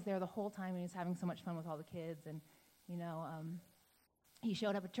still was there the whole time, and he was having so much fun with all the kids, and he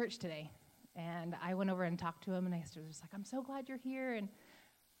showed up at church today, and I went over and talked to him, and I was just like, I'm so glad you're here, and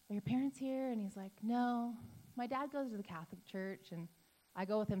are your parents here? And he's like, no, my dad goes to the Catholic church, and I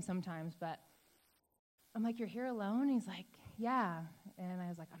go with him sometimes, but I'm like, you're here alone? He's like, yeah. And I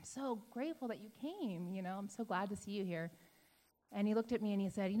was like, I'm so grateful that you came, I'm so glad to see you here. And he looked at me and he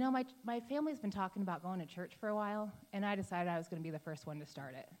said, my family's been talking about going to church for a while, and I decided I was going to be the first one to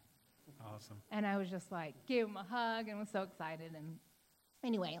start it. Awesome. And I was just like, gave him a hug and was so excited. And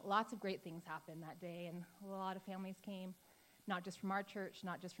anyway, lots of great things happened that day, and a lot of families came, not just from our church,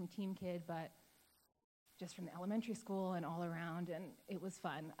 not just from Team Kid, but just from the elementary school and all around, and it was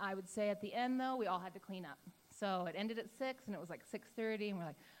fun. I would say at the end, though, we all had to clean up. So it ended at 6, and it was like 6:30, and we're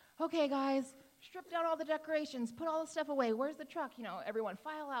like, okay, guys, strip down all the decorations, put all the stuff away. Where's the truck? Everyone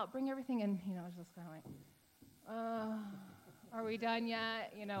file out, bring everything in. It was just kind of like, are we done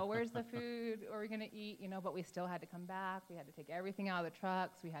yet? Where's the food? Are we going to eat? But we still had to come back. We had to take everything out of the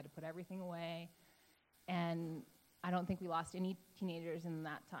trucks. We had to put everything away. And I don't think we lost any teenagers in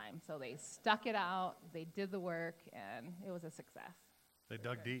that time. So they stuck it out, they did the work, and it was a success. They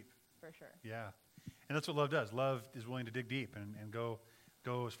dug deep. For sure. Yeah. And that's what love does. Love is willing to dig deep and go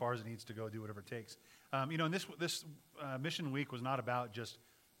as far as it needs to go, do whatever it takes. And this mission week was not about just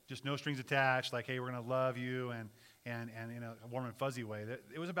no strings attached, like, hey, we're going to love you and in a warm and fuzzy way.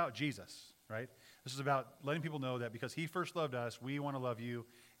 It was about Jesus, right? This is about letting people know that because he first loved us, we want to love you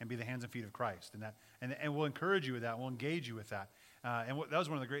and be the hands and feet of Christ. And we'll encourage you with that. We'll engage you with that. That was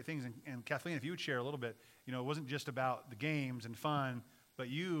one of the great things. And Kathleen, if you would share a little bit, it wasn't just about the games and fun, but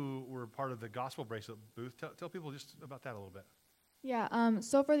you were part of the Gospel Bracelet booth. Tell people just about that a little bit. Yeah,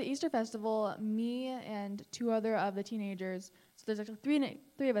 so for the Easter Festival, me and 2 other of the teenagers, so there's actually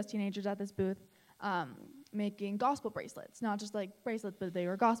three of us teenagers at this booth, making gospel bracelets. Not just like bracelets, but they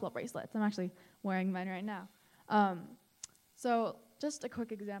were gospel bracelets. I'm actually wearing mine right now. So just a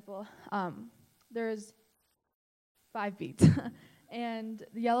quick example. There's 5 beads. And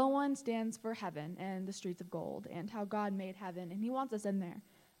the yellow one stands for heaven and the streets of gold and how God made heaven, and he wants us in there.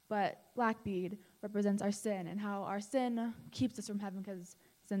 But black bead represents our sin and how our sin keeps us from heaven because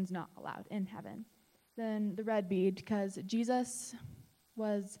sin's not allowed in heaven. Then the red bead, because Jesus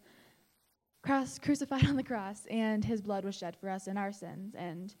was crucified on the cross and his blood was shed for us in our sins.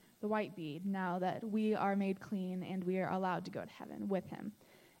 And the white bead, now that we are made clean and we are allowed to go to heaven with him.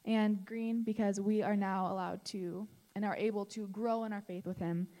 And green, because we are now allowed to and are able to grow in our faith with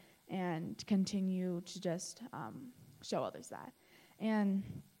him and continue to just show others that. And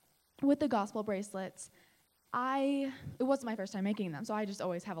with the gospel bracelets, it wasn't my first time making them, so I just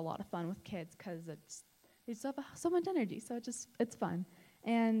always have a lot of fun with kids because they just have so much energy, so it's fun.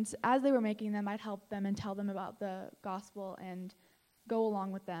 And as they were making them, I'd help them and tell them about the gospel and go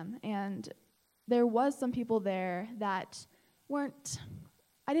along with them. And there was some people there that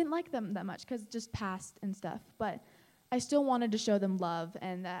I didn't like them that much because just past and stuff, but I still wanted to show them love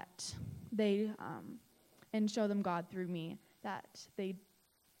and that and show them God through me, that they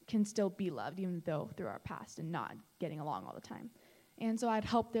can still be loved even though through our past and not getting along all the time. And so I'd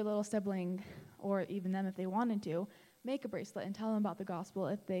help their little sibling, or even them if they wanted to, make a bracelet and tell them about the gospel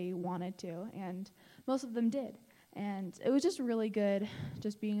if they wanted to. And most of them did. And it was just really good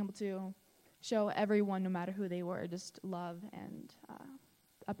just being able to show everyone, no matter who they were, just love and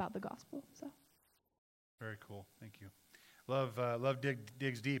about the gospel. So. Very cool. Thank you. Love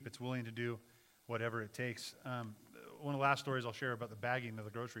digs deep. It's willing to do whatever it takes. One of the last stories I'll share about the bagging of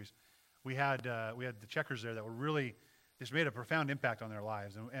the groceries. We had the checkers there that were really just made a profound impact on their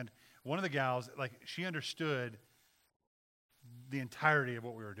lives. And one of the gals, like, she understood the entirety of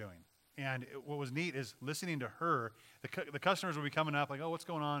what we were doing. And what was neat is listening to her. The customers would be coming up like, oh, what's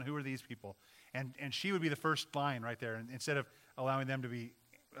going on? Who are these people? And she would be the first line right there. And instead of allowing them to be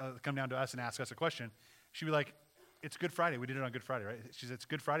come down to us and ask us a question, she'd be like, it's Good Friday. We did it on Good Friday, right? She said, it's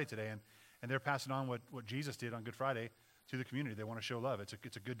Good Friday today. And they're passing on what Jesus did on Good Friday to the community. They want to show love. It's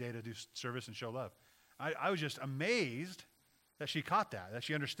a good day to do service and show love. I was just amazed that she caught that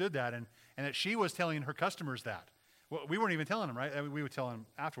she understood that, and that she was telling her customers that. Well, we weren't even telling them, right? I mean, we would tell them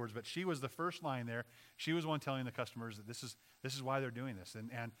afterwards, but she was the first line there. She was one telling the customers that this is why they're doing this,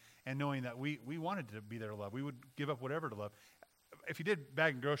 and knowing that we wanted to be there to love. We would give up whatever to love. If you did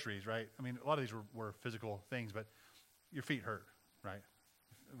bagging groceries, right? I mean, a lot of these were physical things, but your feet hurt, right?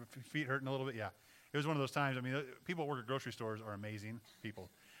 Feet hurting a little bit, yeah. It was one of those times. I mean, people that work at grocery stores are amazing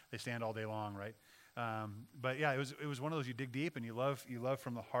people. They stand all day long, right? But yeah, it was one of those you dig deep and you love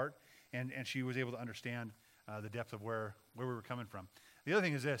from the heart, and she was able to understand the depth of where we were coming from. The other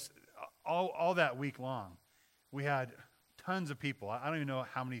thing is this: all that week long, we had tons of people. I don't even know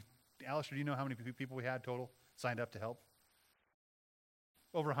how many. Alistair, do you know how many people we had total signed up to help?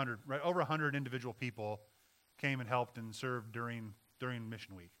 Over 100, right? Over 100 individual people came and helped and served during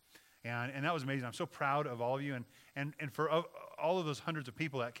Mission Week. And that was amazing. I'm so proud of all of you. And for all of those hundreds of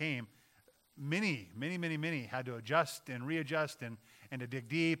people that came, many had to adjust and readjust and to dig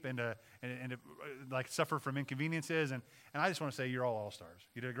deep and to like suffer from inconveniences. And I just want to say you're all stars.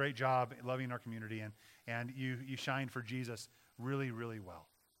 You did a great job loving our community, and you shined for Jesus really, really well.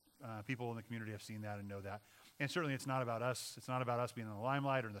 People in the community have seen that and know that. And certainly it's not about us. It's not about us being in the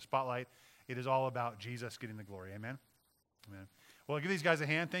limelight or in the spotlight. It is all about Jesus getting the glory. Amen? Amen. Well, give these guys a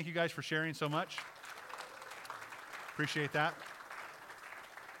hand. Thank you guys for sharing so much. Appreciate that.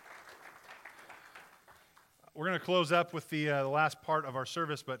 We're going to close up with the last part of our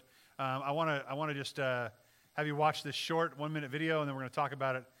service, but I want to just have you watch this short 1-minute video, and then we're going to talk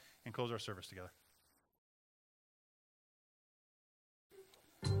about it and close our service together.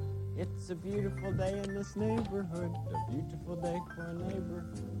 It's a beautiful day in this neighborhood, a beautiful day for a neighbor.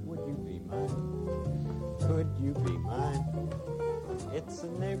 Would you be mine? Could you be mine? It's a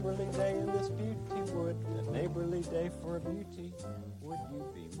neighborly day in this beauty wood, a neighborly day for a beauty. Would you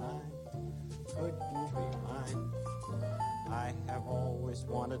be mine? Could you be mine? I have always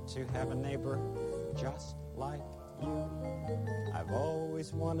wanted to have a neighbor just like you. I've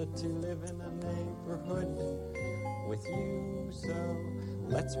always wanted to live in a neighborhood with you, so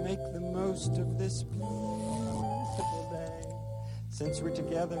let's make the most of this beautiful day. Since we're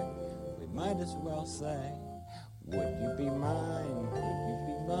together, we might as well say, would you be mine? Would you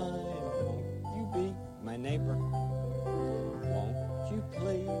be mine? Won't you be my neighbor? Won't you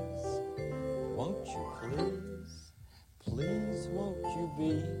please? Won't you please? Please won't you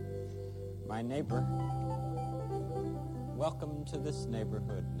be my neighbor? Welcome to this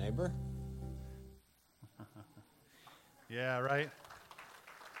neighborhood, neighbor. Yeah, right?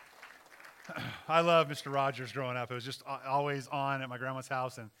 I love Mr. Rogers growing up. It was just always on at my grandma's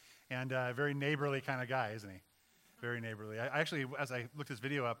house, and a very neighborly kind of guy, isn't he? Very neighborly. I actually, as I looked this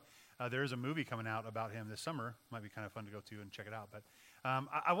video up, there is a movie coming out about him this summer. Might be kind of fun to go to and check it out. But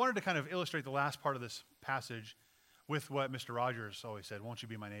I wanted to kind of illustrate the last part of this passage with what Mr. Rogers always said, won't you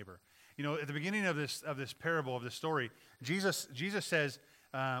be my neighbor? You know, at the beginning of this parable, of this story, Jesus says,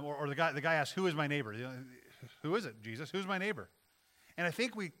 or the guy asks, who is my neighbor? You know, who is it, Jesus? Who's my neighbor? And I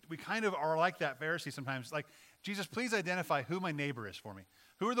think we kind of are like that Pharisee sometimes. Like, Jesus, please identify who my neighbor is for me.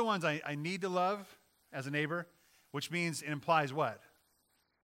 Who are the ones I need to love as a neighbor? Which means it implies what?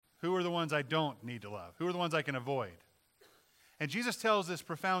 Who are the ones I don't need to love? Who are the ones I can avoid? And Jesus tells this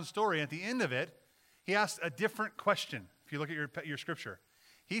profound story. At the end of it, he asks a different question. If you look at your scripture,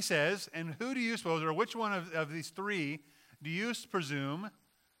 he says, and who do you suppose, or which one of these three do you presume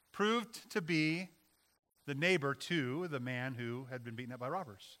proved to be the neighbor to the man who had been beaten up by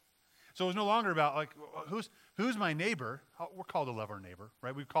robbers? So it was no longer about, like, who's my neighbor? We're called to love our neighbor,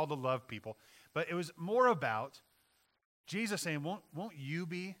 right? We're called to love people. But it was more about Jesus saying, won't you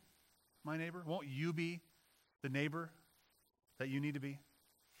be my neighbor? Won't you be the neighbor that you need to be?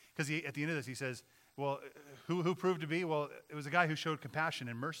 Because at the end of this, he says, Well, who proved to be? Well, it was a guy who showed compassion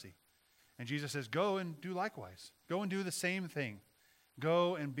and mercy. And Jesus says, go and do likewise. Go and do the same thing.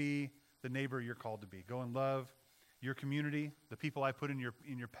 Go and be the neighbor you're called to be. Go and love your community, the people I put in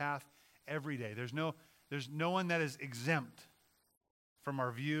your path every day. There's no one that is exempt from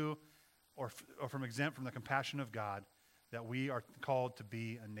our view or from exempt from the compassion of God that we are called to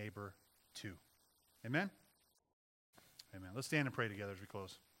be a neighbor to. Amen? Amen. Let's stand and pray together as we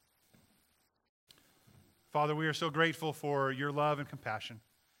close. Father, we are so grateful for your love and compassion.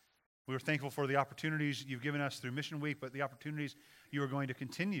 We are thankful for the opportunities you've given us through Mission Week, but the opportunities you are going to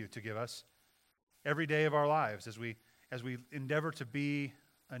continue to give us every day of our lives as we endeavor to be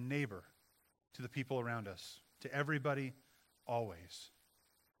a neighbor to the people around us, to everybody, always.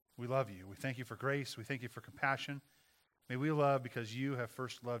 We love you. We thank you for grace. We thank you for compassion. May we love because you have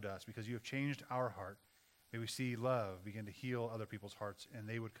first loved us, because you have changed our heart. May we see love begin to heal other people's hearts, and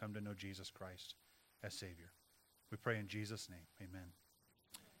they would come to know Jesus Christ as Savior. We pray in Jesus' name. Amen.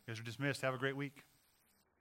 You guys are dismissed. Have a great week.